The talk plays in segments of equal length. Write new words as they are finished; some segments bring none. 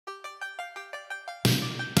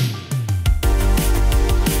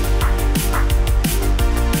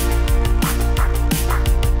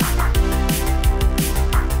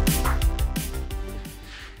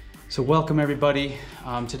So welcome everybody.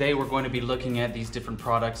 Today we're going to be looking at these different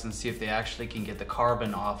products and see if they actually can get the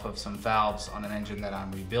carbon off of some valves on an engine that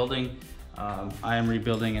I'm rebuilding. I am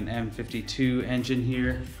rebuilding an M52 engine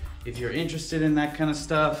here. If you're interested in that kind of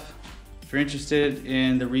stuff, if you're interested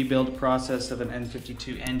in the rebuild process of an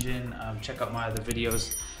N52 engine, check out my other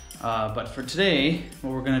videos. But for today,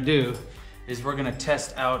 what we're gonna do is we're gonna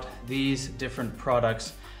test out these different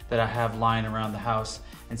products that I have lying around the house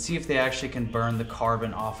and see if they actually can burn the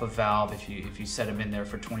carbon off a valve if you set them in there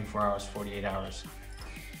for 24 hours, 48 hours.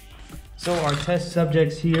 So our test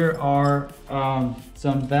subjects here are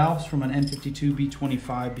some valves from an N52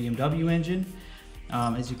 B25 BMW engine.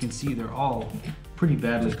 As you can see, they're all pretty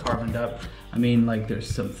badly carboned up. I mean, like there's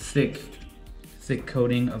some thick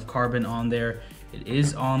coating of carbon on there. It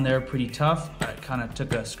is on there pretty tough. I kind of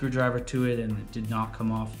took a screwdriver to it and it did not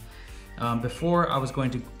come off. Before I was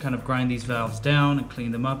going to kind of grind these valves down and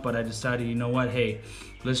clean them up, but I decided, you know what, hey,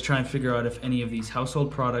 let's try and figure out if any of these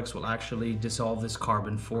household products will actually dissolve this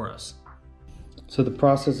carbon for us. So the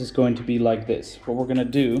process is going to be like this. What we're going to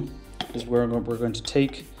do is we're going to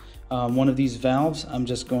take one of these valves. I'm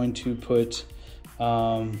just going to put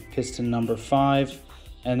piston number 5,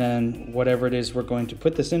 and then whatever it is we're going to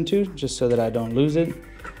put this into, just so that I don't lose it.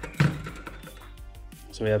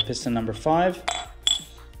 So we have piston number 5.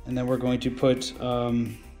 And then we're going to put,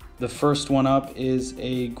 the first one up is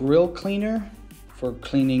a grill cleaner for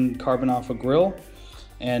cleaning carbon off a grill.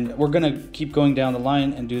 And we're gonna keep going down the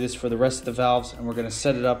line and do this for the rest of the valves, and we're gonna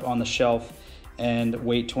set it up on the shelf and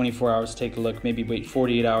wait 24 hours, take a look, maybe wait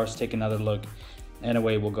 48 hours, take another look, and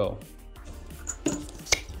away we'll go.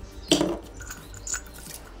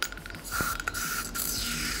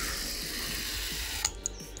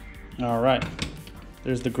 All right,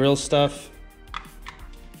 there's the grill stuff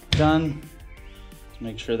done. Let's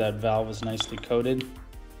make sure that valve is nicely coated.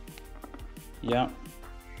 Yeah.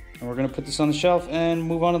 And we're gonna put this on the shelf and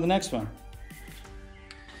move on to the next one.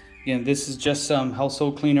 Again, this is just some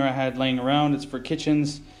household cleaner I had laying around. It's for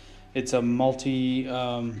kitchens. It's a multi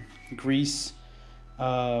grease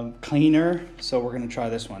cleaner. So we're gonna try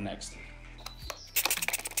this one next.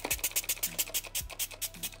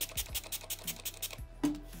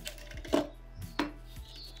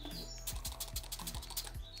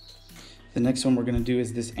 The next one we're gonna do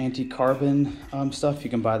is this anti-carbon stuff. You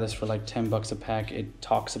can buy this for like 10 bucks a pack. It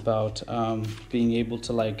talks about being able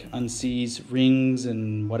to like unseize rings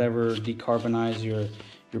and whatever, decarbonize your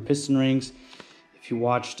piston rings. If you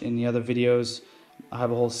watched in the other videos, I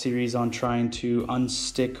have a whole series on trying to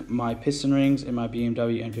unstick my piston rings in my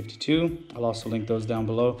BMW N52. I'll also link those down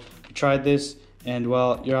below. I tried this, and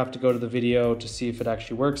well, you'll have to go to the video to see if it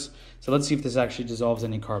actually works. So let's see if this actually dissolves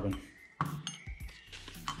any carbon.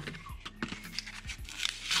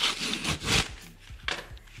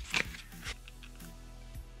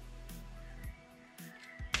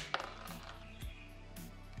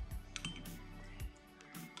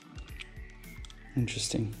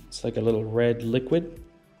 Interesting. It's like a little red liquid.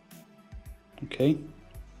 Okay.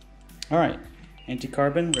 All right.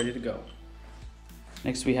 Anti-carbon, ready to go.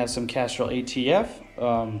 Next we have some Castrol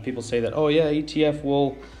Atf. People say that, oh yeah, ATF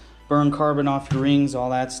will burn carbon off your rings,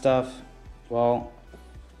 all that stuff. Well,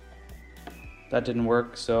 that didn't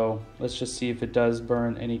work, so let's just see if it does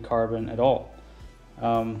burn any carbon at all.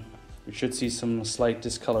 We should see some slight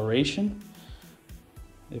discoloration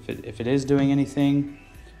if it is doing anything.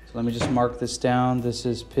 So let me just mark this down. This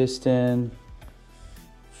is piston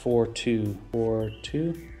 42.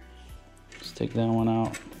 Let's take that one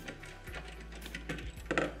out.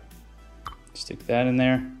 Stick that in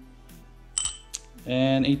there.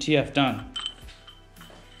 And ATF done.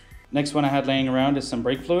 Next one I had laying around is some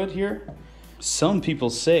brake fluid here. Some people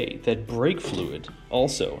say that brake fluid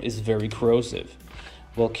also is very corrosive.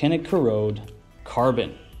 Well, can it corrode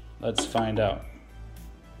carbon? Let's find out.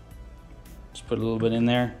 Just put a little bit in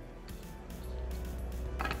there.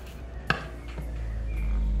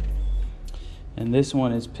 And this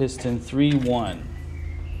one is piston 3-1.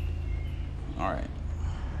 All right.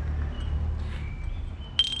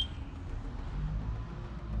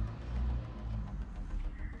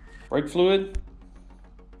 Brake fluid,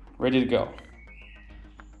 ready to go.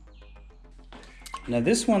 Now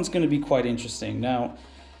this one's going to be quite interesting. Now,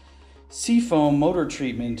 Seafoam motor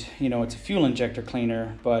treatment, you know, it's a fuel injector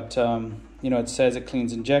cleaner, but you know, it says it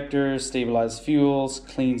cleans injectors, stabilizes fuels,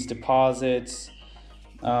 cleans deposits,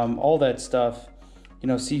 all that stuff. You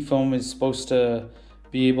know, Seafoam is supposed to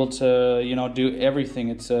be able to, you know, do everything.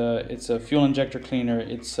 It's a fuel injector cleaner.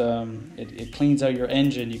 It cleans out your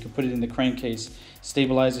engine. You can put it in the crankcase,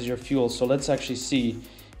 stabilizes your fuel. So let's actually see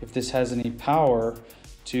if this has any power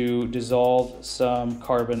to dissolve some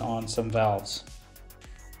carbon on some valves.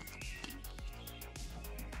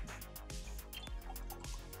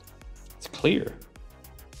 clear.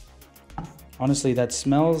 Honestly, that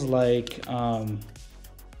smells like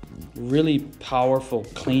really powerful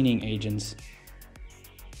cleaning agents.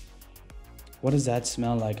 What does that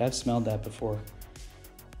smell like? I've smelled that before.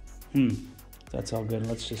 That's all good.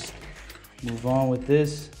 Let's just move on with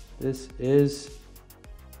this. This is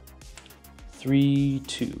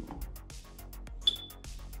 3-2.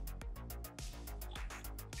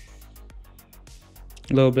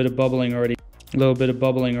 A little bit of bubbling already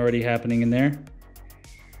happening in there.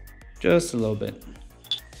 Just a little bit.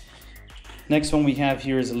 Next one we have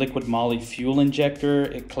here is a liquid Moly fuel injector.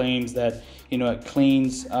 It claims that, you know, it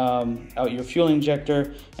cleans out your fuel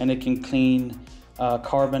injector and it can clean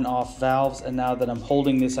carbon off valves. And now that I'm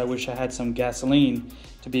holding this, I wish I had some gasoline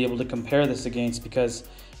to be able to compare this against, because,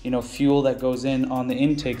 you know, fuel that goes in on the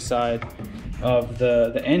intake side of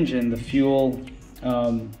the engine, the fuel,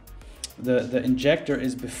 the injector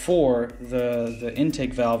is before the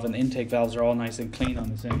intake valve, and the intake valves are all nice and clean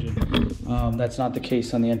on this engine. That's not the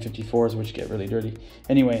case on the N54s, which get really dirty.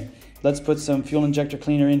 Anyway, let's put some fuel injector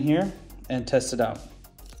cleaner in here and test it out.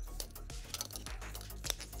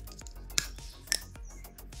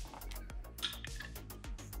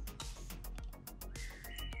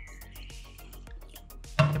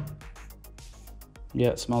 Yeah,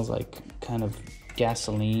 it smells like kind of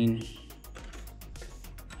gasoline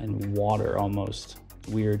and water almost.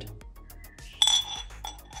 Weird.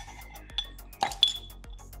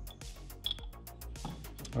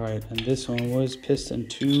 All right, and this one was piston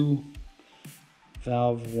 2,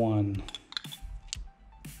 valve 1.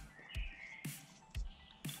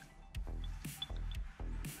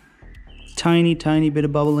 Tiny bit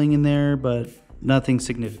of bubbling in there, but nothing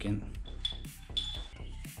significant.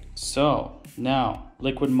 So now,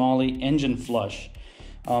 liquid Moly engine flush.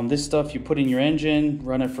 This stuff you put in your engine,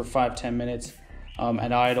 run it for 5-10 minutes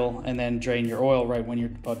at idle, and then drain your oil right when you're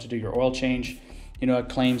about to do your oil change. You know, it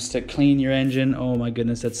claims to clean your engine. Oh my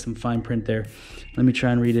goodness, that's some fine print there. Let me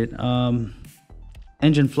try and read it.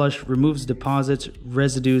 Engine flush removes deposits,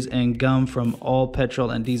 residues, and gum from all petrol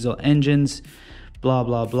and diesel engines. Blah,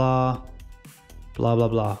 blah, blah. Blah, blah,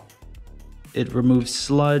 blah. It removes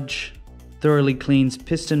sludge, thoroughly cleans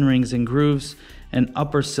piston rings and grooves, and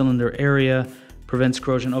upper cylinder area, prevents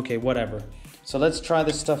corrosion. Okay, whatever. So let's try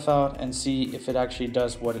this stuff out and see if it actually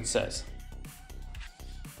does what it says.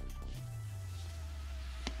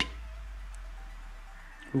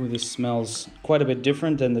 Ooh, this smells quite a bit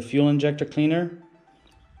different than the fuel injector cleaner.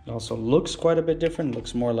 It also looks quite a bit different. It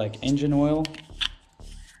looks more like engine oil.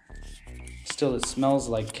 Still, it smells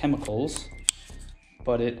like chemicals,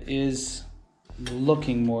 but it is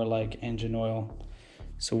looking more like engine oil.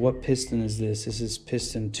 So what piston is this? This is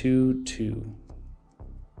piston 2-2.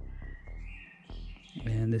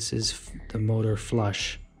 And this is the motor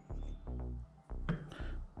flush.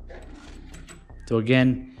 So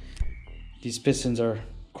again, these pistons are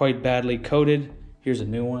quite badly coated. Here's a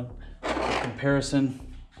new one. Comparison.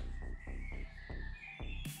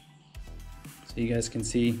 So you guys can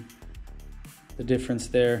see the difference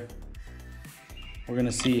there. We're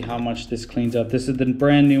gonna see how much this cleans up. This is the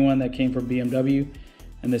brand new one that came from BMW,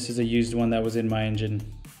 and this is a used one that was in my engine.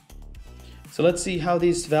 So let's see how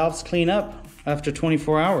these valves clean up after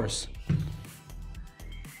 24 hours.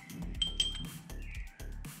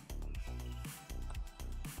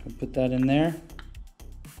 I'll put that in there.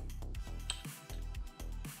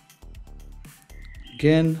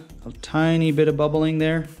 Again, a tiny bit of bubbling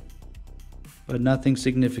there, but nothing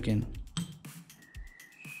significant.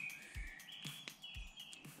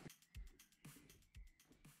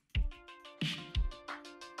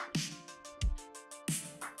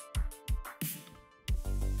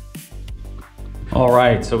 All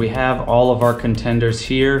right, so we have all of our contenders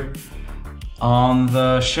here on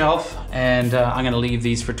the shelf, and I'm gonna leave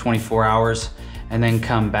these for 24 hours and then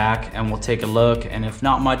come back and we'll take a look. And if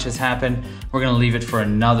not much has happened, we're gonna leave it for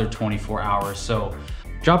another 24 hours. So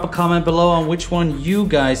drop a comment below on which one you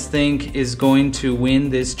guys think is going to win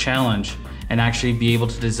this challenge and actually be able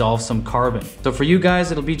to dissolve some carbon. So for you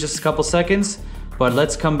guys, it'll be just a couple seconds, but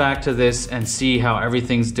let's come back to this and see how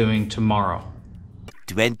everything's doing tomorrow.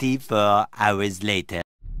 24 hours later.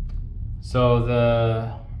 So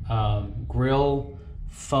the grill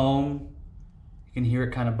foam, you can hear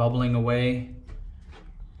it kind of bubbling away.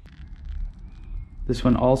 This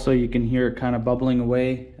one also, you can hear it kind of bubbling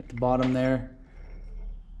away at the bottom there.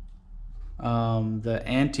 The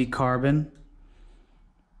anti-carbon,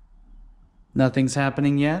 nothing's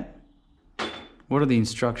happening yet. What are the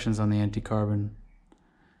instructions on the anti-carbon?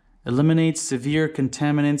 Eliminates severe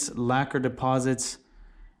contaminants, lacquer deposits.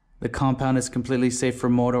 The compound is completely safe for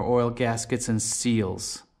motor oil, gaskets, and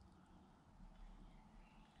seals.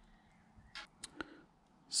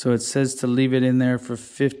 So it says to leave it in there for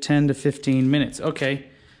 10 to 15 minutes. Okay.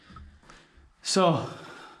 So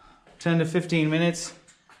 10 to 15 minutes,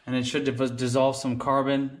 and it should dissolve some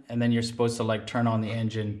carbon, and then you're supposed to like turn on the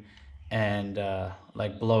engine and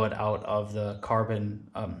like blow it out of the carbon,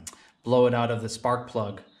 blow it out of the spark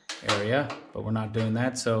plug area, but we're not doing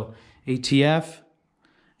that. So ATF's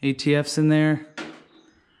in there,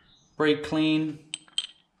 brake clean,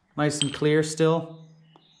 nice and clear still,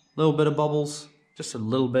 a little bit of bubbles, just a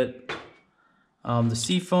little bit. The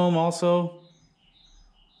Seafoam also,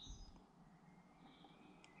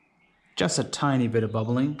 just a tiny bit of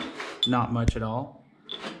bubbling, not much at all.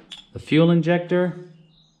 The fuel injector,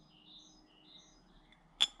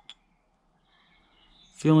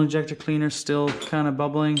 cleaner still kind of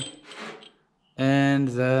bubbling, and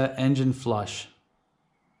the engine flush.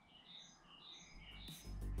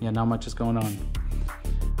 Yeah, not much is going on.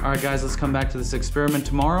 All right, guys, let's come back to this experiment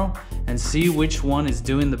tomorrow and see which one is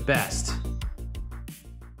doing the best.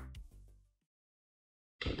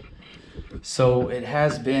 So it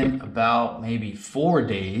has been about maybe 4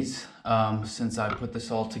 days since I put this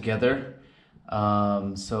all together.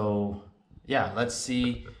 So yeah, let's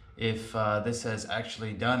see if this has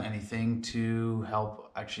actually done anything to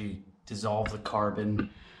help actually dissolve the carbon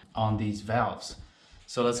on these valves.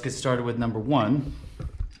 So let's get started with number one.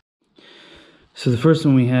 So the first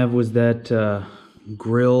one we have was that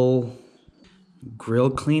grill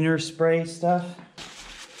cleaner spray stuff.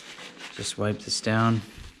 Just wipe this down.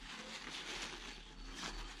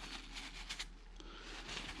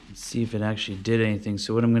 Let's see if it actually did anything.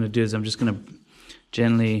 So what I'm going to do is I'm just going to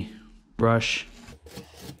gently brush.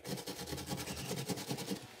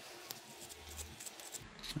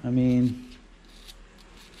 I mean,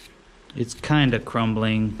 it's kind of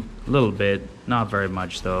crumbling a little bit, not very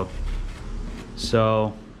much though.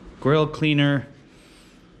 So, grill cleaner,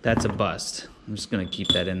 that's a bust. I'm just gonna keep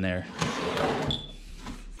that in there.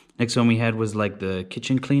 Next one we had was like the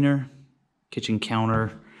kitchen cleaner, kitchen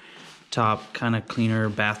counter top kind of cleaner,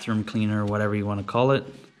 bathroom cleaner, whatever you want to call it.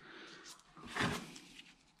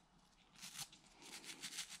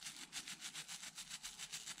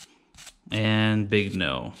 And big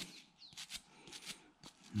no.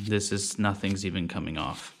 Nothing's even coming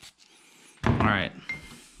off. All right.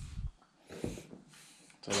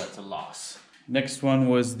 So that's a loss. Next one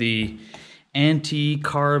was the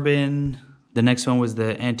anti-carbon. The next one was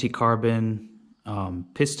the anti-carbon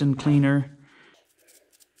piston cleaner.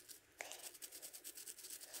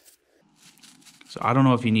 So I don't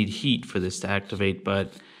know if you need heat for this to activate,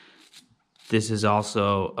 but this is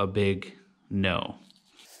also a big no.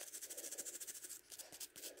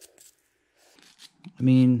 I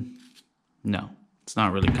mean, no, it's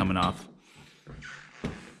not really coming off.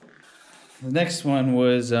 The next one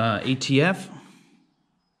was ATF.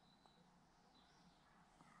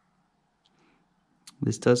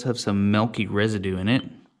 This does have some milky residue in it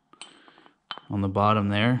on the bottom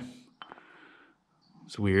there.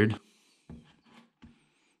 It's weird.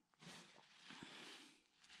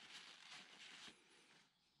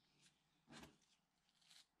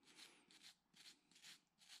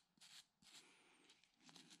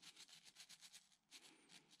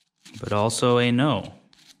 But also a no.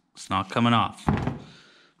 It's not coming off.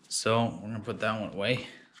 So we're gonna put that one away.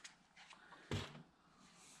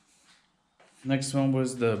 Next one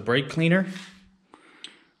was the brake cleaner.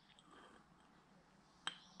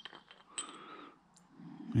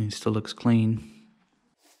 And it still looks clean.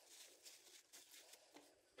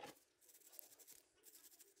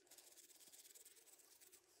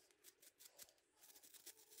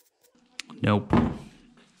 Nope.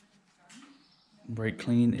 Brake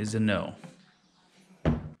clean is a no.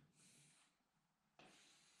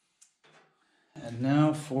 And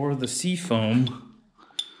now for the Seafoam.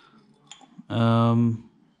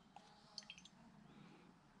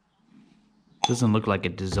 Doesn't look like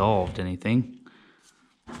it dissolved anything.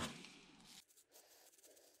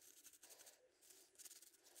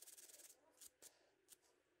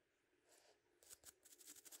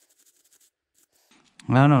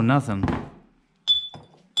 I don't know, nothing.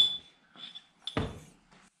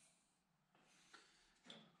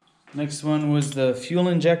 Next one was the fuel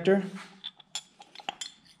injector.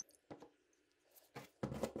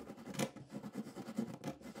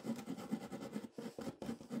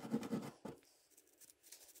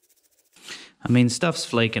 I mean, stuff's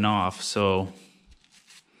flaking off, so,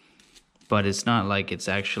 but it's not like it's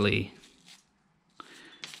actually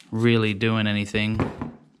really doing anything.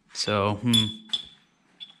 So,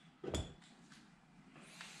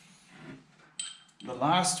 The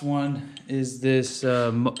last one is this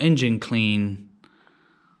engine clean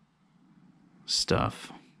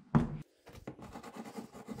stuff.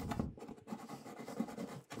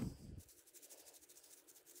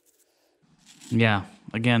 yeah,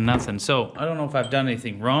 again, nothing. So I don't know if I've done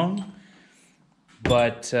anything wrong,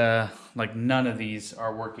 but like none of these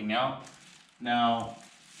are working out. Now,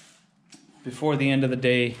 before the end of the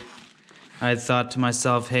day, I had thought to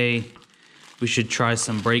myself, hey, we should try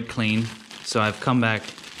some brake clean. So I've come back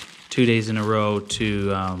 2 days in a row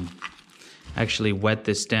to actually wet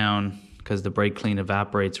this down because the brake clean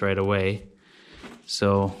evaporates right away.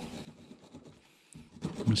 So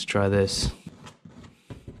let's try this.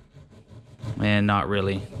 And not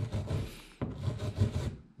really.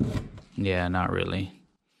 Yeah, not really.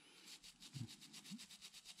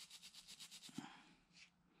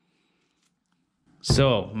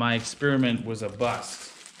 So my experiment was a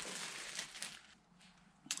bust.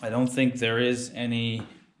 I don't think there is any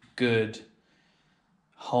good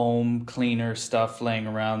home cleaner stuff laying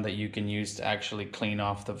around that you can use to actually clean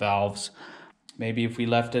off the valves. Maybe if we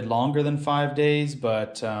left it longer than 5 days,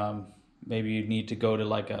 but maybe you'd need to go to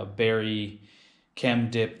like a berry chem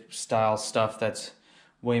dip style stuff that's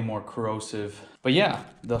way more corrosive. But yeah,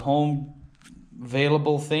 the home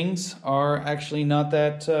available things are actually not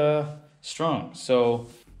that strong. So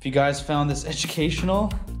if you guys found this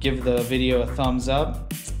educational, give the video a thumbs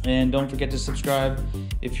up, and don't forget to subscribe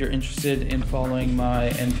if you're interested in following my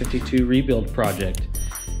N52 rebuild project.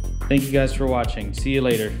 Thank you guys for watching. See you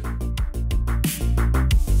later.